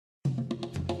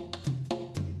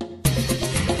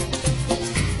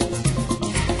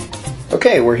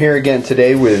Okay, we're here again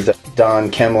today with Don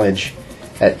Kemledge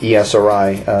at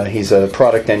Esri. He's a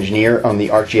product engineer on the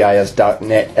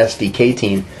ArcGIS.net SDK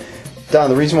team.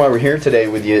 Don, the reason why we're here today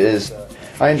with you is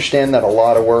I understand that a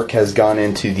lot of work has gone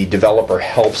into the developer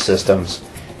help systems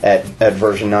at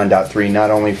version 9.3,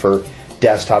 not only for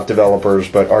desktop developers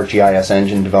but ArcGIS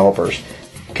engine developers.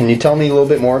 Can you tell me a little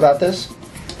bit more about this?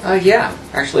 Yeah,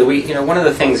 actually, one of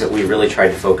the things that we really tried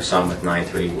to focus on with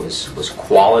 9.3 was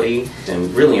quality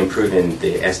and really improving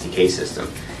the SDK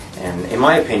system. And in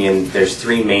my opinion, there's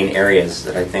three main areas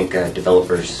that I think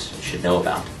developers should know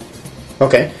about.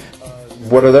 Okay,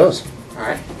 what are those? All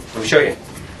right, let me show you.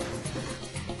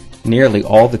 Nearly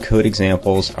all the code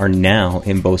examples are now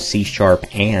in both C#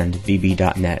 and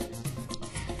VB.NET.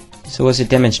 So as a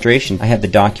demonstration, I have the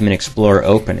Document Explorer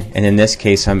open, and in this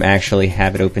case I'm actually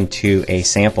have it open to a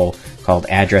sample called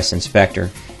Address Inspector.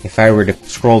 If I were to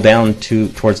scroll down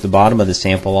towards the bottom of the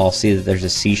sample, I'll see that there's a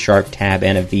C# tab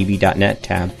and a VB.NET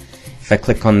tab. If I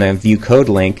click on the View Code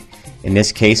link, in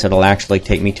this case it'll actually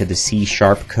take me to the C#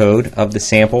 code of the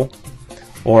sample,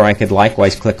 or I could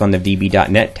likewise click on the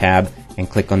VB.NET tab and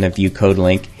click on the View Code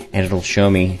link, and it'll show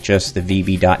me just the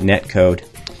VB.NET code.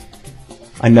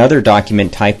 Another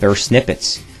document type are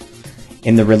snippets.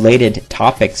 In the related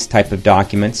topics type of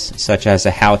documents, such as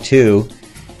a how-to,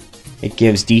 it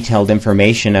gives detailed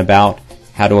information about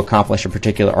how to accomplish a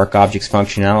particular ArcObjects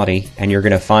functionality, and you're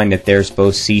going to find that there's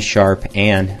both C#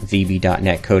 and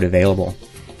VB.NET code available.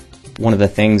 One of the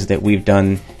things that we've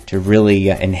done to really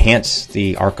enhance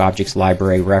the ArcObjects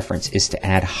library reference is to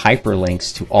add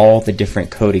hyperlinks to all the different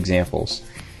code examples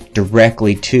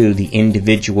directly to the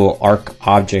individual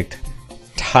ArcObject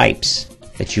types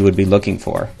that you would be looking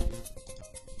for.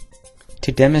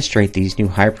 To demonstrate these new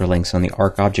hyperlinks on the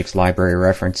ArcObjects library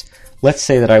reference, let's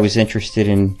say that I was interested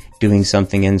in doing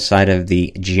something inside of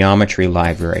the geometry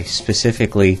library,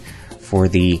 specifically for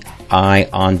the eye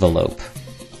envelope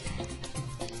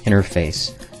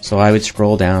interface. So I would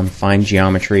scroll down, find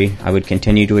geometry, I would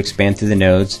continue to expand through the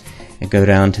nodes and go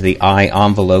down to the eye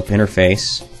envelope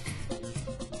interface.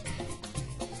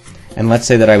 And let's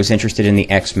say that I was interested in the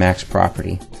Xmax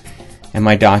property, and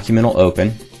my document will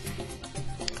open.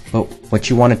 But what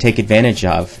you want to take advantage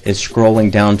of is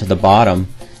scrolling down to the bottom.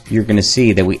 You're going to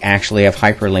see that we actually have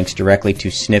hyperlinks directly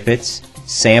to snippets,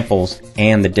 samples,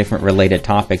 and the different related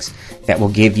topics that will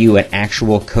give you an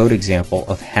actual code example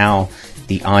of how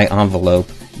the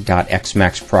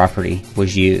iEnvelope.xmax property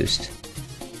was used.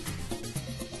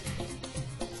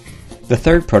 The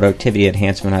third productivity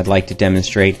enhancement I'd like to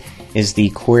demonstrate is the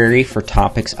Query for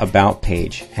Topics About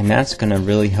page, and that's going to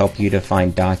really help you to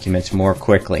find documents more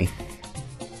quickly.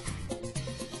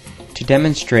 To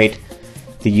demonstrate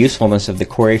the usefulness of the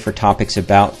Query for Topics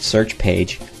About search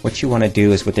page, what you want to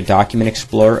do is with the Document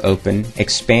Explorer open,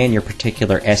 expand your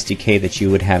particular SDK that you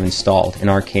would have installed, in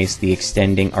our case the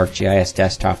Extending ArcGIS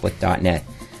Desktop with .NET.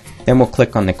 Then we'll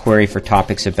click on the Query for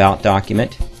Topics About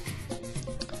document.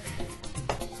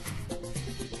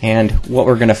 And what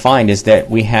we're going to find is that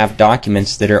we have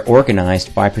documents that are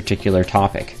organized by particular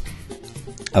topic,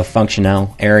 a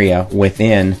functional area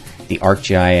within the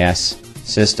ArcGIS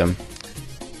system.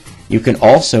 You can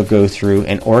also go through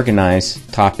and organize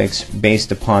topics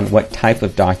based upon what type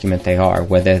of document they are,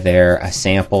 whether they're a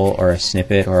sample or a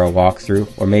snippet or a walkthrough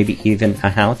or maybe even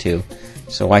a how-to.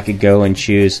 So I could go and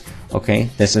choose, okay,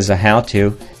 this is a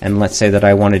how-to, and let's say that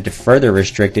I wanted to further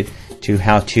restrict it to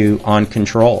how-to on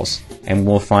controls. And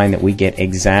we'll find that we get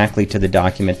exactly to the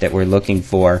document that we're looking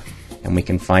for, and we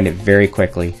can find it very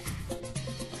quickly.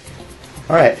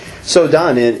 All right. So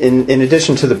Don, in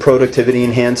addition to the productivity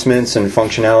enhancements and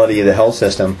functionality of the health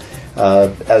system,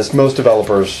 as most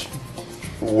developers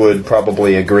would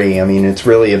probably agree, I mean, it's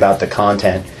really about the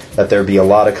content, that there be a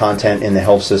lot of content in the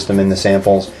health system in the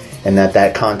samples, and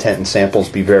that content and samples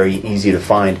be very easy to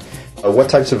find. What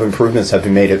types of improvements have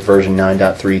you made at version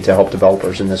 9.3 to help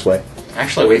developers in this way?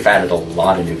 Actually, we've added a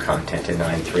lot of new content in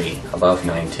 9.3 above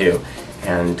 9.2,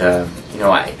 and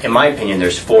in my opinion,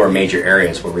 there's four major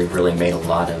areas where we've really made a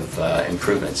lot of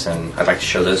improvements, and I'd like to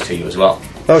show those to you as well.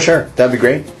 Oh, sure, that'd be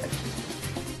great.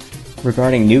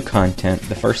 Regarding new content,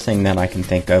 the first thing that I can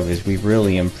think of is we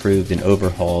really improved and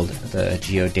overhauled the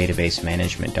geodatabase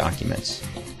management documents.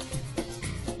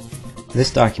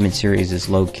 This document series is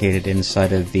located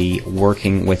inside of the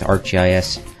Working with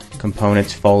ArcGIS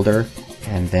Components folder,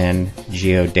 and then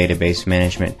Geodatabase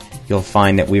Management. You'll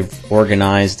find that we've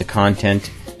organized the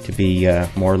content to be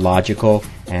more logical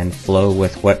and flow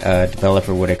with what a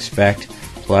developer would expect.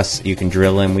 Plus, you can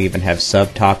drill in. We even have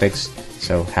subtopics,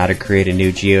 so how to create a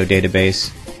new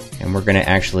geodatabase. And we're going to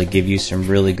actually give you some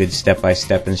really good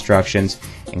step-by-step instructions,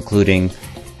 including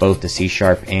both the C#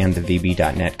 and the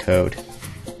VB.NET code.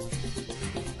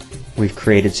 We've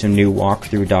created some new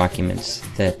walkthrough documents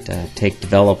that take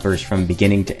developers from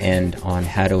beginning to end on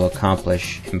how to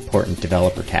accomplish important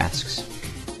developer tasks.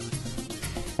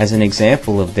 As an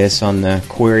example of this, on the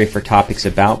Query for Topics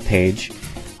About page,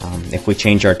 if we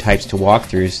change our types to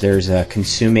walkthroughs, there's a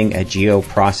consuming a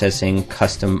geoprocessing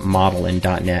custom model in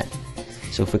 .NET.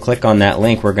 So if we click on that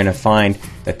link, we're going to find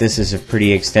that this is a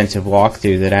pretty extensive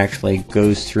walkthrough that actually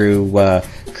goes through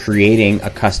creating a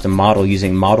custom model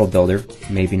using Model Builder.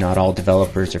 Maybe not all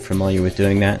developers are familiar with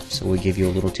doing that, so we'll give you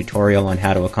a little tutorial on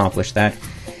how to accomplish that,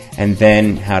 and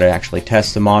then how to actually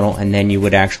test the model, and then you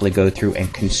would actually go through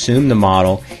and consume the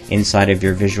model inside of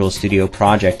your Visual Studio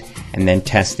project and then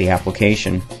test the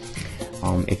application.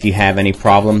 If you have any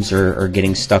problems or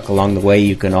getting stuck along the way,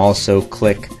 you can also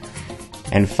click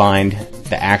and find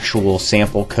the actual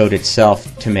sample code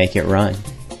itself to make it run.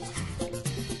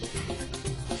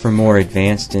 For more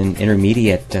advanced and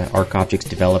intermediate ArcObjects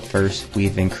developers,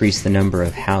 we've increased the number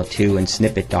of how-to and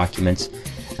snippet documents,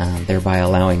 thereby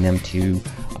allowing them to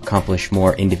accomplish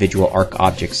more individual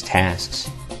ArcObjects tasks.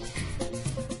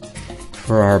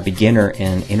 For our beginner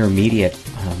and intermediate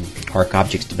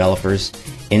ArcObjects developers,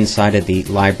 inside of the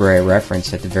library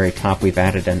reference at the very top, we've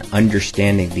added an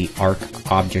Understanding the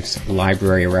ArcObjects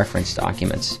library reference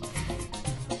documents.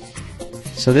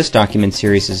 So this document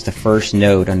series is the first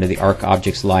node under the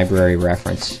ArcObjects library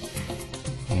reference,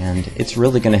 and it's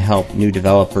really going to help new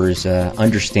developers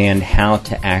understand how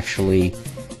to actually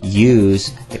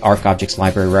use the ArcObjects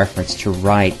library reference to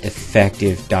write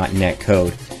effective .NET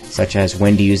code, such as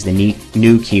when to use the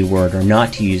new keyword or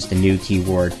not to use the new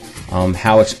keyword,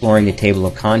 how exploring the table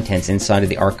of contents inside of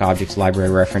the ArcObjects library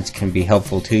reference can be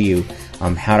helpful to you,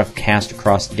 how to cast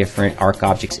across different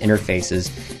ArcObjects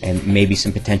interfaces, and maybe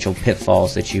some potential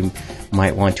pitfalls that you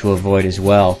might want to avoid as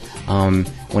well.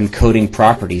 When coding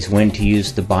properties, when to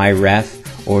use the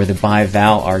by-ref or the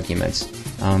by-val arguments.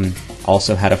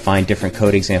 Also how to find different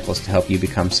code examples to help you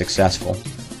become successful.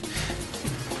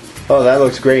 Oh, that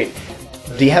looks great.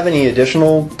 Do you have any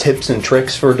additional tips and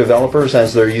tricks for developers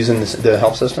as they're using the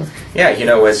help system? Yeah,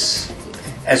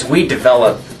 as we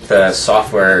develop the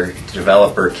software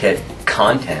developer kit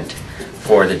content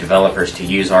for the developers to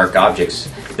use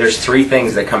ArcObjects, there's three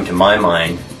things that come to my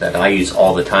mind that I use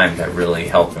all the time that really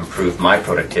help improve my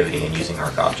productivity in using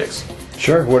ArcObjects.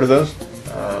 Sure, what are those?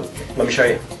 Let me show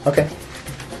you. Okay.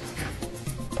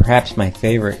 Perhaps my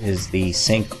favorite is the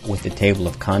Sync with the Table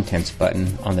of Contents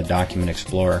button on the Document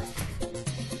Explorer.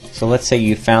 So let's say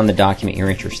you found the document you're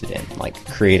interested in, like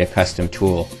create a custom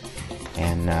tool,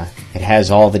 and it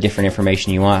has all the different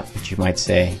information you want, but you might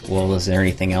say, well, is there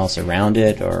anything else around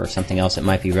it or something else that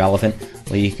might be relevant?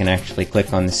 Well, you can actually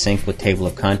click on the Sync with Table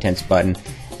of Contents button,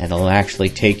 and it'll actually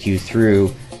take you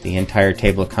through the entire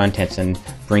table of contents and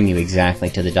bring you exactly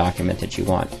to the document that you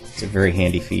want. It's a very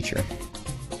handy feature.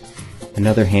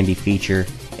 Another handy feature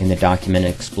in the Document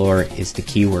Explorer is the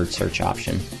keyword search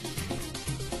option.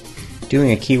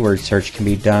 Doing a keyword search can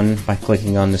be done by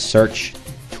clicking on the Search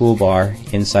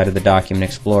toolbar inside of the Document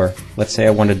Explorer. Let's say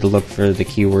I wanted to look for the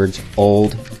keywords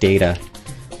old data.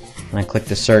 And I click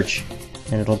the search,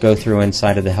 and it'll go through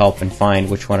inside of the help and find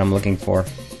which one I'm looking for.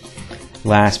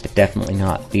 Last but definitely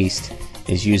not least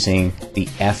is using the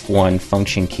F1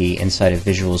 function key inside of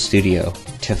Visual Studio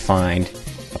to find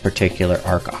a particular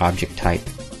ArcObject type.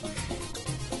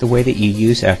 The way that you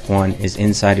use F1 is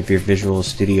inside of your Visual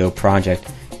Studio project.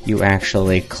 You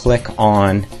actually click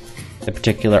on the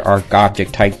particular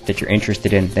ArcObject type that you're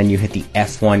interested in, then you hit the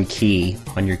F1 key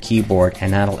on your keyboard,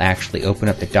 and that'll actually open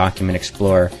up the Document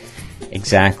Explorer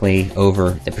exactly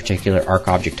over the particular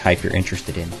ArcObject type you're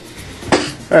interested in.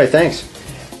 All right, thanks.